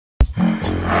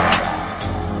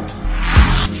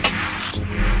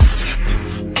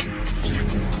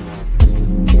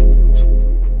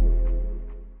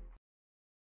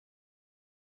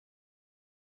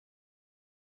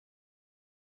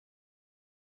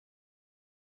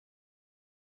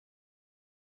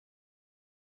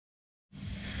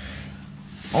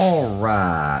All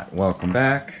right, welcome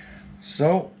back.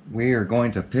 So we are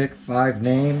going to pick 5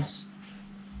 names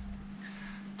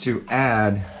to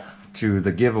add to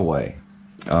the giveaway.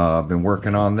 I've been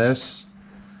working on this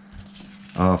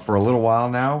for a little while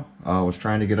now. I was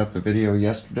trying to get up the video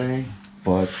yesterday,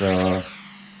 but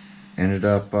ended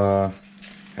up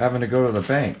having to go to the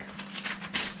bank.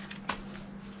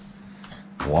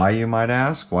 Why, you might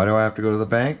ask? Why do I have to go to the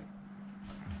bank?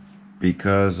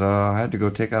 Because I had to go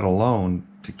take out a loan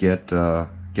to get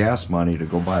gas money to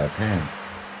go buy a pen.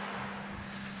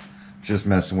 Just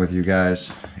messing with you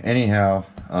guys. Anyhow,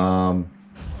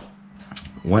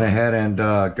 went ahead and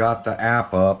got the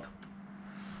app up.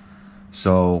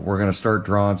 So we're gonna start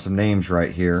drawing some names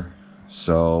right here.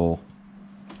 So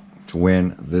to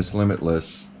win this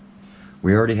Limitless,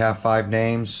 we already have 5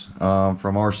 names from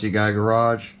RC Guy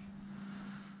Garage.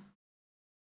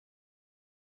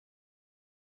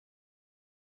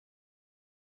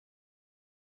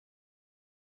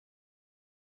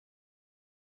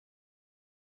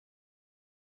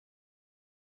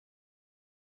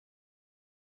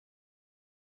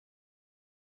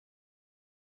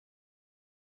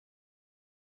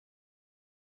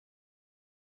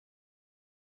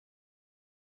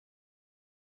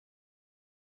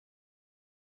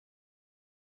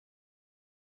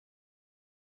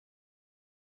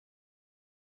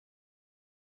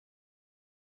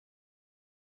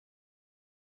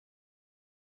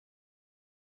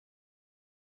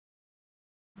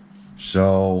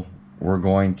 So we're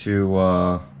going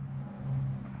to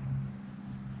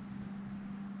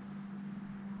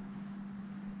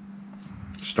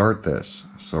start this.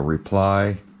 So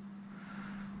reply,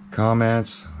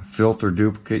 comments, filter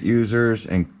duplicate users,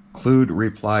 include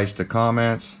replies to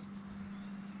comments,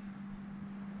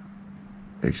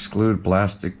 exclude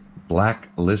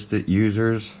blacklisted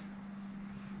users,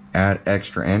 add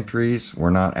extra entries. We're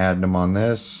not adding them on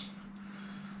this.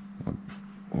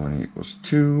 1 equals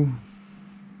 2.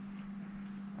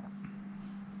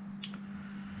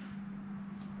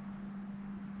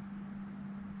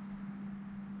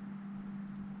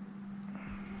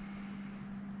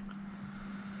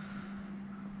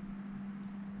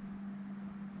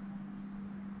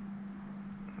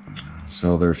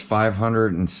 So there's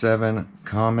 507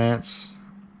 comments.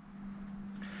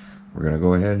 We're gonna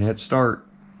go ahead and hit start.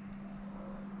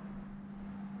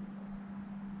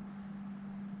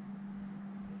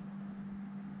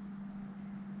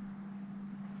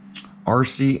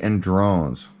 RC and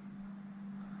drones.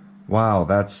 Wow,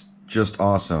 that's just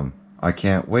awesome. I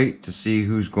can't wait to see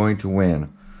who's going to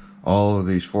win. All of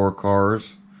these 4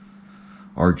 cars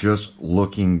are just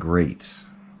looking great.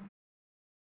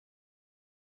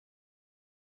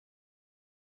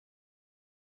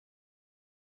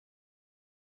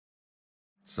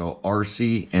 So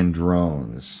RC and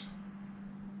drones.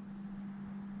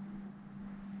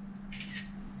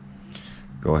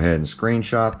 Go ahead and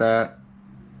screenshot that.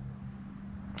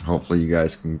 Hopefully you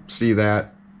guys can see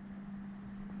that.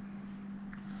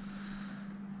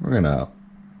 We're gonna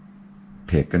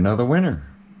pick another winner.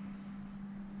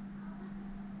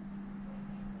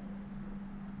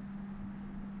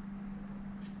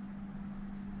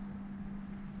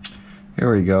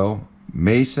 Here we go.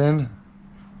 Mason.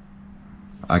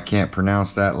 I can't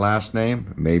pronounce that last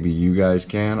name. Maybe you guys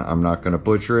can. I'm not gonna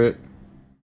butcher it.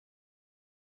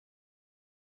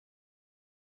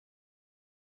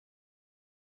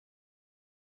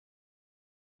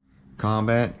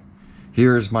 Comment.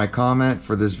 Here is my comment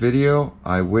for this video.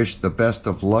 I wish the best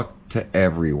of luck to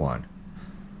everyone.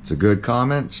 It's a good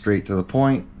comment, straight to the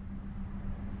point.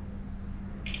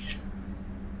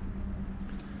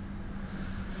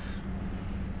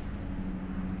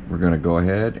 We're gonna go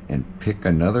ahead and pick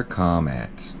another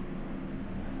comment.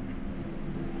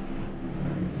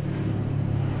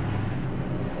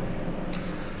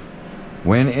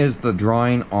 When is the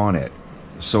drawing on it?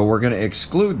 So we're gonna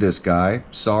exclude this guy.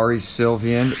 Sorry,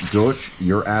 Sylvian Dutch,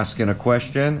 you're asking a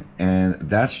question, and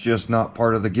that's just not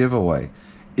part of the giveaway.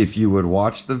 If you would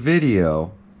watch the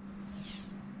video,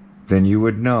 then you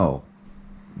would know.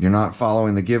 You're not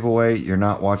following the giveaway, you're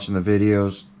not watching the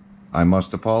videos. I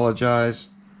must apologize,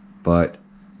 but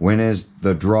when is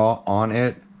the draw on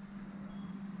it?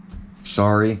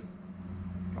 Sorry.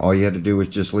 All you had to do was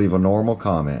just leave a normal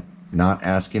comment, not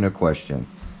asking a question.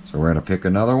 So we're gonna pick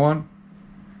another one.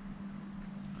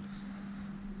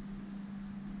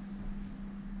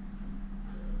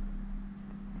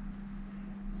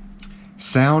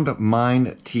 Sound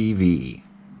Mind TV.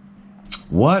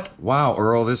 What? Wow,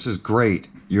 Earl, this is great.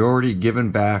 You're already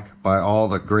given back by all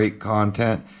the great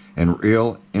content and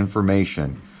real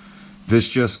information. This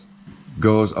just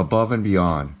goes above and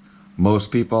beyond.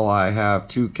 Most people I have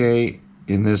 2K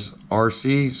in this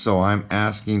RC, so I'm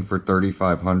asking for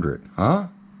 3,500. Huh?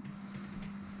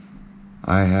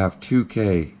 I have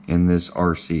 2K in this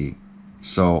RC,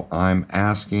 so I'm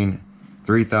asking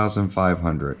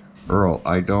 3,500. Earl,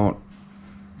 I don't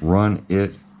run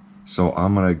it, so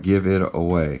I'm gonna give it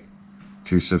away.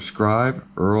 To subscribe,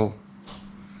 Earl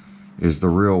is the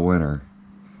real winner.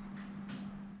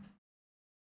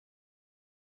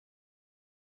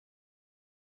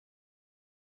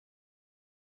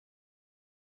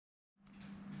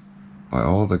 By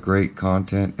all the great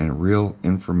content and real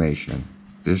information.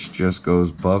 This just goes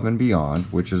above and beyond,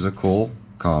 which is a cool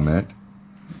comment.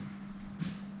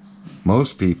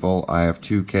 Most people, I have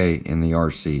 2K in the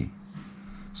RC.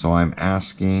 So I'm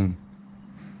asking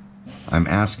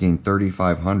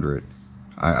 3,500.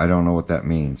 I don't know what that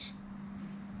means.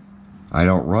 I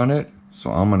don't run it,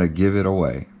 so I'm gonna give it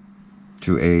away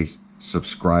to a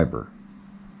subscriber.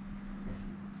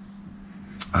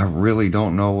 I really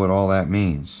don't know what all that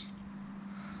means.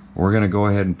 We're gonna go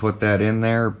ahead and put that in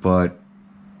there, but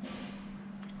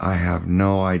I have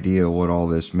no idea what all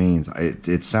this means.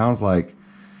 It sounds like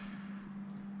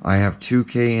I have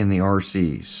 2K in the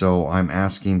RC, so I'm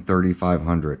asking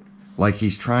 3,500. Like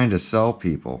he's trying to sell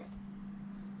people.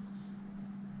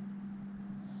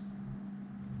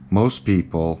 Most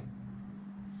people,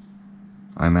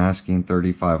 I'm asking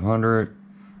 3,500.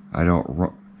 I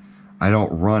don't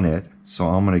run it, so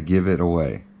I'm gonna give it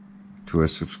away to a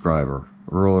subscriber.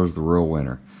 Earl is the real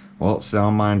winner. Well,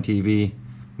 Soundmind TV,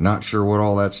 not sure what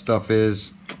all that stuff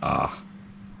is.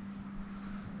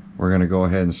 We're gonna go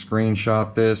ahead and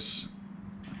screenshot this.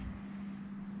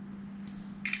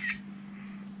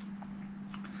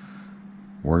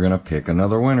 We're gonna pick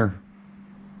another winner.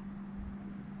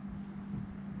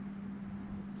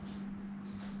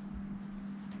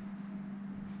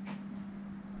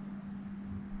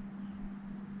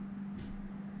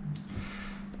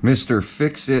 Mr.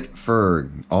 Fix-It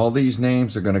Ferg. All these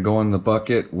names are going to go in the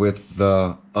bucket with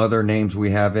the other names we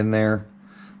have in there.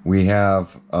 We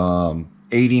have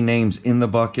 80 names in the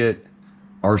bucket.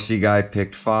 RC Guy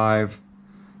picked 5.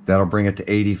 That'll bring it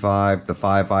to 85. The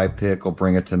 5 I pick will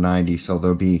bring it to 90. So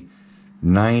there'll be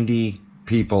 90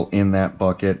 people in that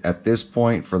bucket. At this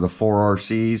point, for the 4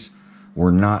 RCs,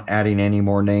 we're not adding any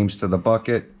more names to the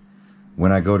bucket.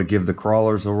 When I go to give the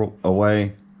crawlers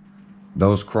away,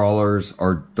 those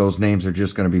names are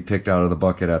just going to be picked out of the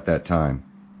bucket at that time.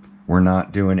 We're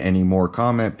not doing any more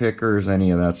comment pickers,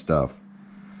 any of that stuff.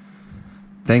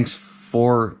 Thanks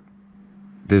for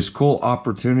this cool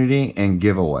opportunity and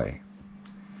giveaway.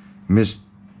 Mr.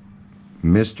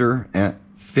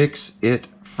 Fix-It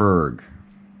Ferg.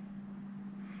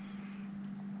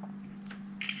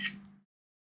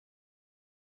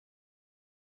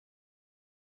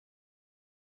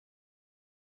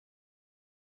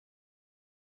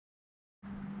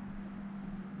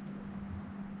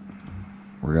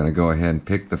 We're going to go ahead and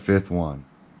pick the 5th one.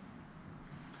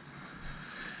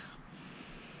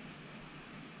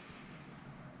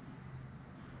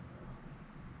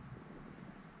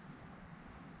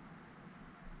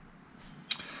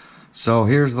 So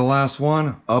here's the last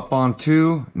one, up on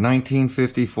 2,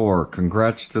 1954.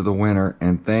 Congrats to the winner,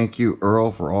 and thank you,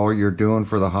 Earl, for all you're doing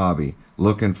for the hobby.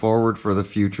 Looking forward for the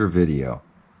future video.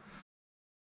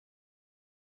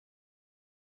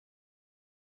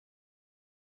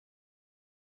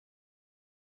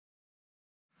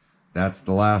 That's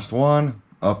the last one,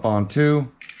 up on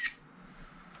 2.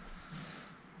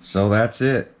 So that's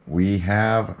it. We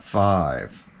have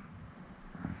 5.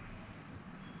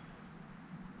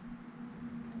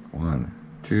 1,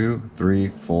 2,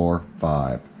 3, 4,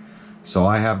 5. So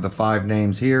I have the 5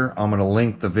 names here. I'm going to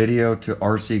link the video to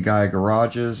RC Guy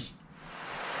Garages.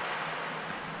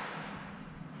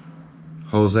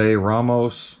 Jose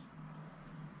Ramos,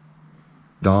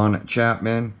 Don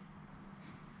Chapman,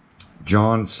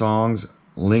 John Songs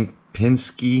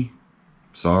Linkpinski,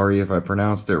 sorry if I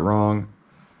pronounced it wrong,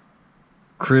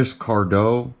 Chris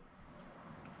Cardo,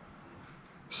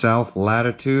 South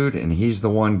Latitude, and he's the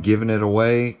one giving it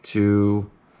away to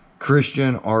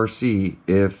Christian RC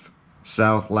if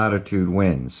South Latitude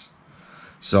wins.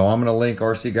 So I'm going to link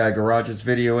RC Guy Garage's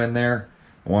video in there.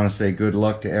 I want to say good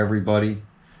luck to everybody.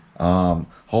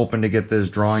 Hoping to get this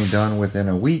drawing done within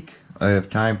a week if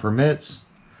time permits.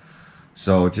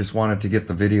 So just wanted to get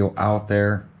the video out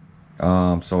there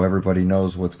so everybody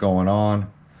knows what's going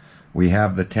on. We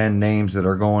have the 10 names that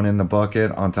are going in the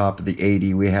bucket on top of the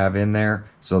 80 we have in there.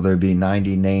 So there'd be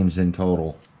 90 names in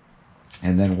total.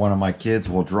 And then one of my kids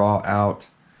will draw out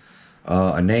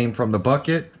a name from the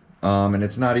bucket. And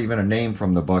it's not even a name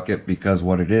from the bucket, because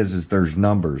what it is there's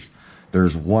numbers.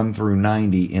 There's 1 through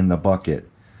 90 in the bucket.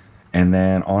 And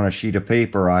then on a sheet of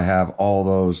paper, I have all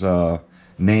those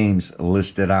names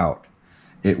listed out.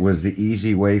 It was the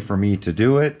easy way for me to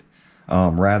do it,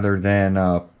 rather than,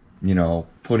 you know,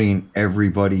 putting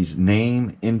everybody's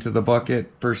name into the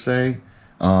bucket per se.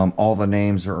 All the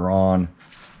names are on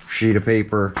sheet of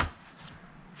paper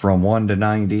from 1 to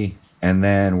 90, and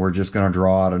then we're just going to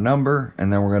draw out a number,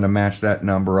 and then we're going to match that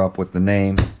number up with the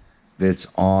name that's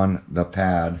on the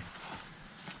pad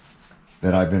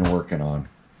that I've been working on.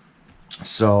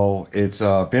 So it's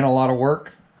been a lot of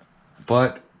work,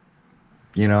 but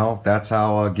you know, that's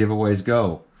how giveaways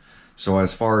go. So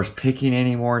as far as picking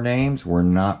any more names, we're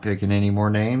not picking any more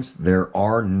names. There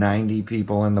are 90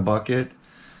 people in the bucket,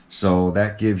 so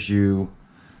that gives you,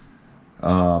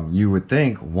 you would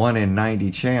think, 1 in 90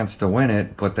 chance to win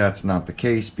it, but that's not the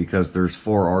case because there's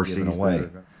 4 RCs away,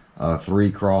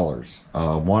 3 crawlers.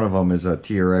 One of them is a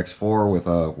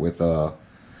TRX4 with a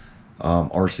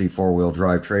RC 4-wheel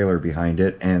drive trailer behind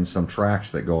it and some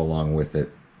tracks that go along with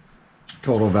it.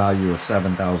 Total value of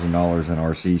 $7,000 in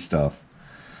RC stuff.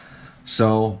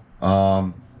 So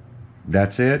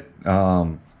that's it.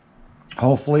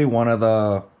 Hopefully one of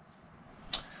the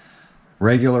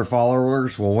regular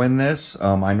followers will win this.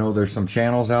 I know there's some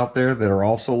channels out there that are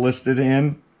also listed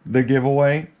in the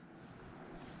giveaway,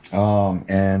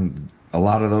 and a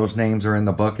lot of those names are in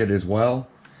the bucket as well.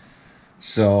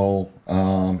 So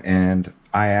and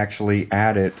I actually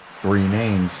added 3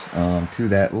 names to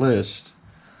that list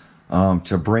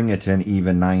to bring it to an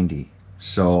even 90.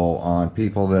 So on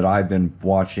people that I've been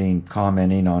watching,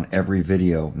 commenting on every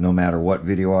video, no matter what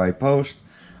video I post,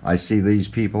 I see these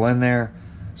people in there.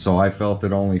 So I felt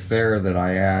it only fair that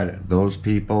I add those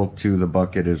people to the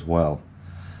bucket as well.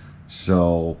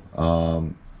 So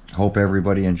hope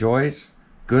everybody enjoys.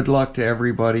 Good luck to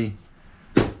everybody.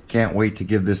 Can't wait to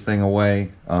give this thing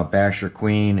away. Basher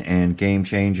Queen and Game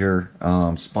Changer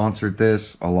sponsored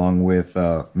this, along with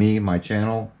me, my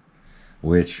channel,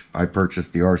 which I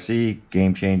purchased the RC.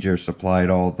 Game Changer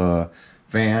supplied all the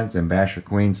fans, and Basher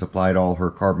Queen supplied all her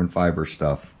carbon fiber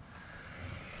stuff.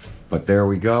 But there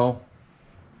we go.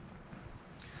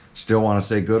 Still want to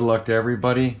say good luck to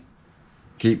everybody.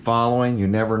 Keep following. You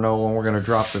never know when we're going to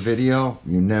drop the video.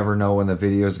 You never know when the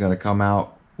video is going to come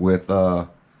out with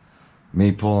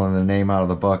me pulling the name out of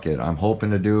the bucket. I'm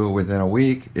hoping to do it within a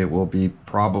week. It will be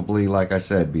probably, like I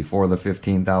said, before the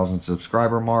 15,000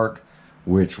 subscriber mark,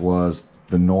 which was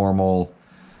the normal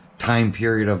time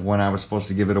period of when I was supposed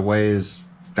to give it away.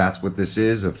 That's what this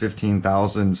is, a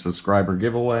 15,000 subscriber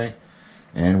giveaway.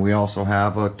 And we also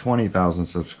have a 20,000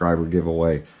 subscriber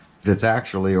giveaway that's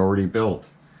actually already built.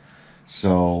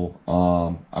 So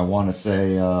I want to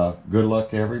say good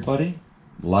luck to everybody.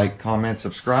 Like, comment,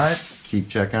 subscribe. Keep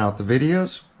checking out the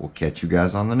videos. We'll catch you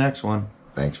guys on the next one.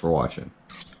 Thanks for watching.